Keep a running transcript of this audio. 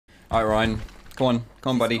Alright, Ryan. Come on.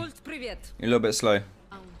 Come on, buddy. You're a little bit slow.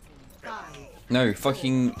 No,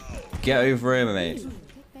 fucking get over here, mate.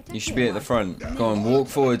 You should be at the front. Go on, walk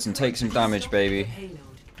forwards and take some damage, baby.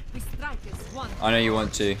 I know you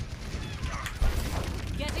want to.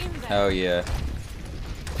 Hell yeah.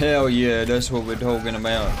 Hell yeah, that's what we're talking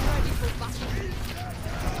about.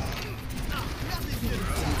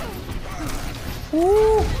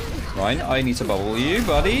 Woo! Ryan, I need to bubble you,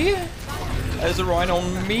 buddy. There's a Ryan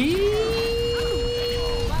on me.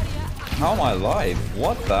 How am I alive?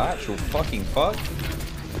 What the actual fucking fuck?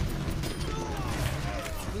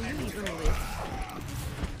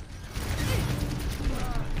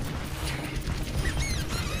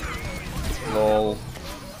 Lol.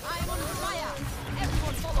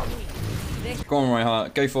 Go on,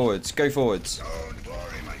 Reinhardt. Go forwards. Go forwards.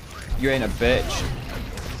 You ain't a bitch.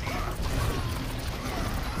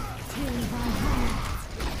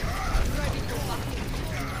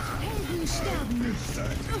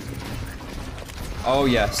 Oh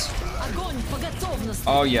yes.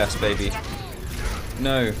 Oh yes, baby.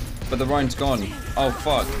 No, but the Rhine's gone. Oh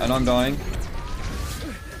fuck, and I'm dying.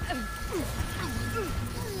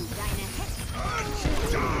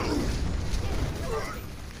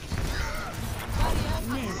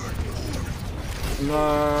 No,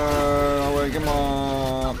 I won't get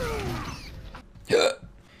more.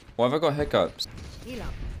 Why have I got hiccups?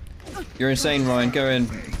 You're insane, Ryan. Go in,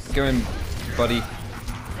 buddy.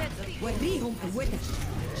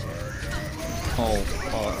 Oh,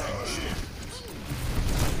 fuck.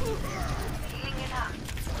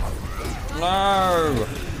 No!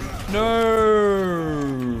 No!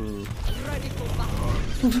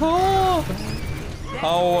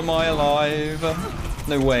 How am I alive?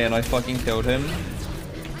 No way, and I fucking killed him.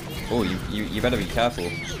 Oh, you better be careful.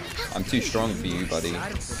 I'm too strong for you, buddy.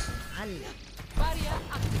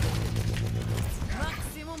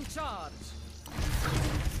 Maximum charge.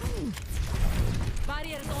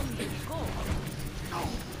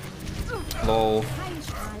 Lol.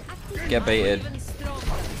 Get baited.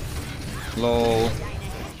 Lol.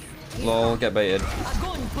 Lol, get baited.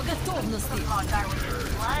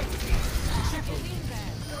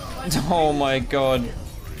 Oh my god.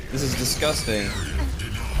 This is disgusting.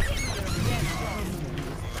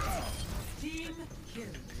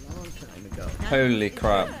 Holy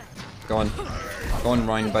crap. Go on. Go on,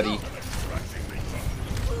 Ryan, buddy.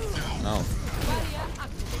 No.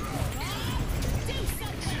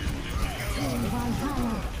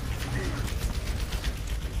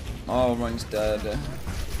 Oh, Ryan's dead.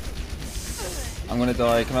 I'm gonna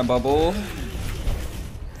die. Can I bubble?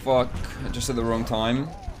 Fuck. Just at the wrong time.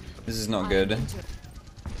 This is not good.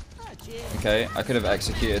 Okay, I could have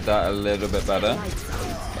executed that a little bit better.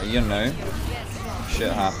 But you know,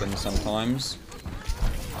 shit happens sometimes.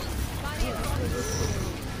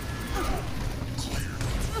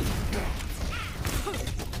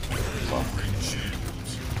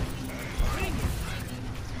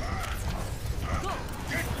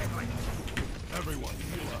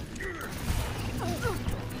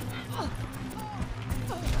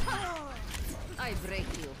 I break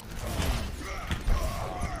you.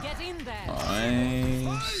 Get in there.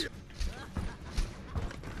 Nice.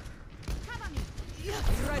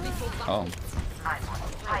 Oh.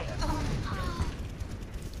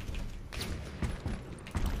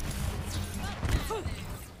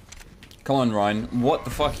 Come on, Ryan. What the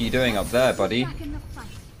fuck are you doing up there, buddy?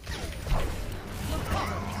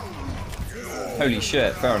 Holy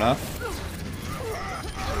shit, fair enough.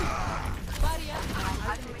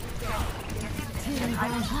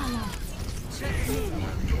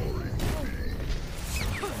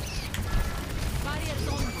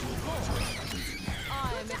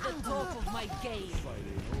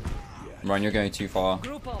 Ryan, you're going too far.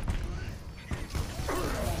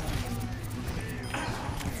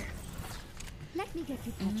 Let me get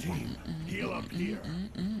you Heal up here.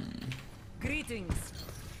 Greetings.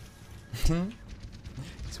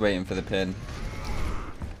 He's waiting for the pin.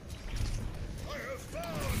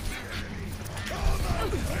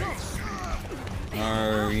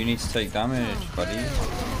 No, you need to take damage, buddy.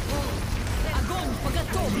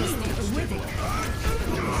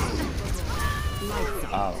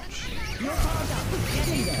 Ouch.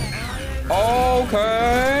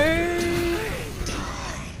 Okay.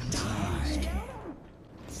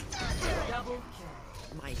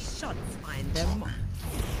 My shots find them.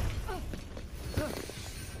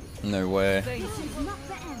 No way.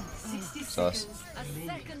 Sus. A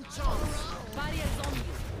second chance. Barriers on you.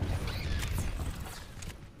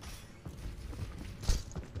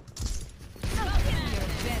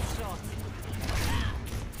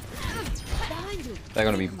 They're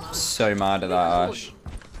gonna be so mad at that, Ash.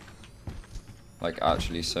 Like,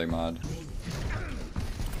 actually so mad.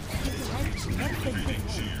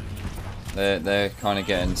 They're kind of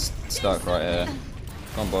getting stuck right here.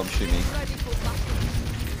 Come on, Bob, shoot me.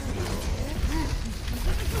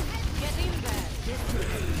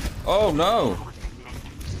 Oh no!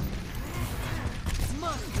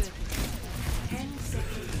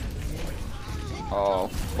 Oh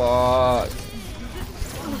fuck!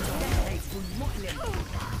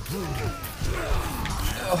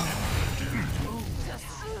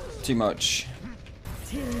 Too much.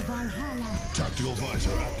 Tactical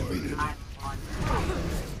visor activated.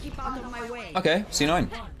 Keep out of my way. Okay, C9.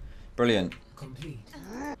 Brilliant. Complete.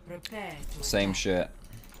 Prepare to Same shit.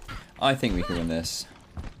 I think we can win this.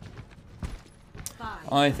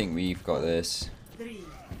 I think we've got this. 3,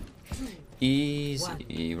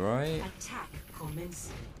 Easy, right? attack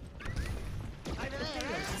commencing.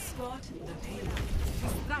 Escort the payload.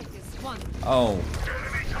 Strike is one. Oh.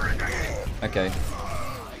 Okay.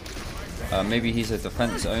 Maybe he's a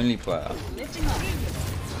defense-only player.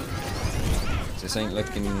 This ain't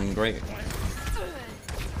looking great.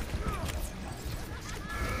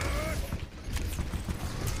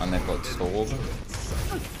 And they've got Torb.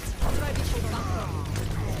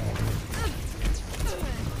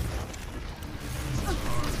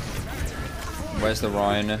 Where's the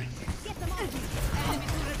Rhino?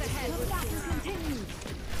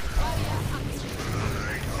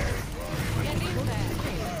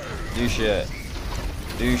 Do shit.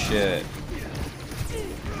 Do shit.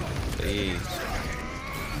 Please.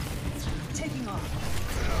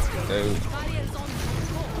 Go.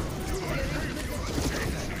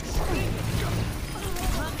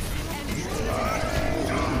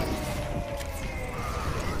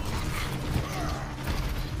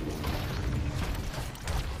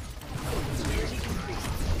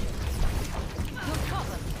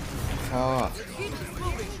 Fuck.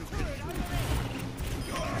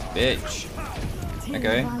 Bitch.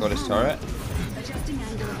 Okay, got his turret.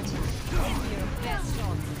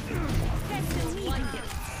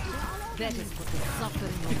 That is what the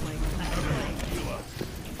suffering of my back.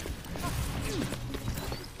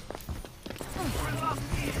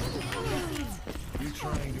 You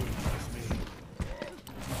trying to impress me?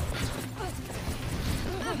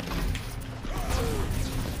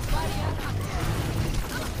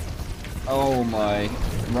 Oh my.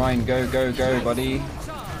 Ryan, go, go, go, buddy.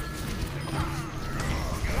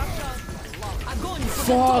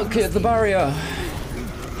 Fuck, hit the barrier.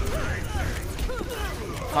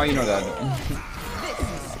 How are you not dead?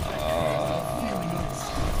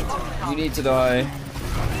 You need to die.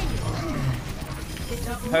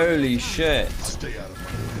 Holy shit. Stay out of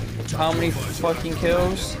my How many fucking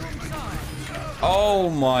kills? Oh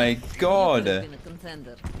my god. Been a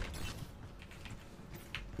contender.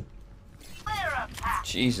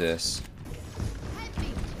 Jesus.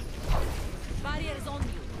 Barriers on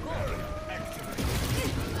you. Go.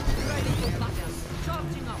 Ready for backup.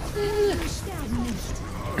 Charging up.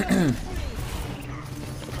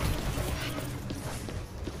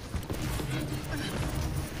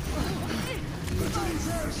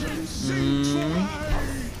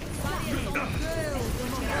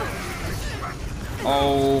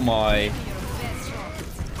 Oh my.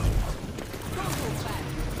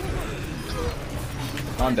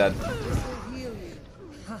 I'm dead.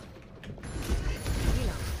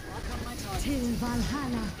 Till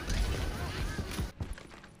Valhalla.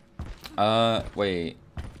 Wait.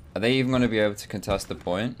 Are they even going to be able to contest the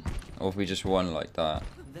point? Or if we just won like that?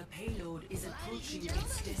 The payload is approaching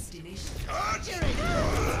its destination.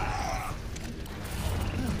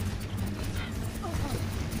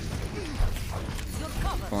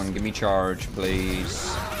 Come on, give me charge,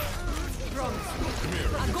 please.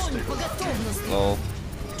 Lol.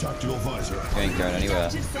 tactical visor. You ain't going anywhere.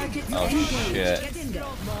 Oh shit.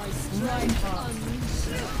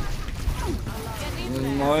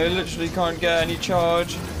 I literally can't get any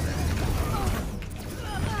charge.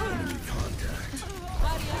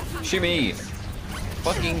 Shoot me.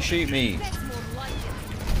 Fucking shoot me.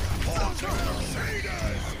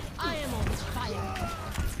 I am on fire.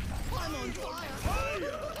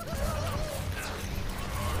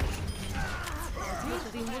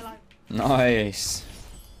 Nice.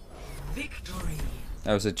 Victory.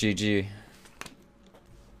 That was a GG.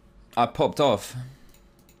 I popped off.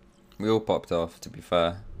 We all popped off, to be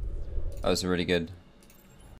fair. That was really good.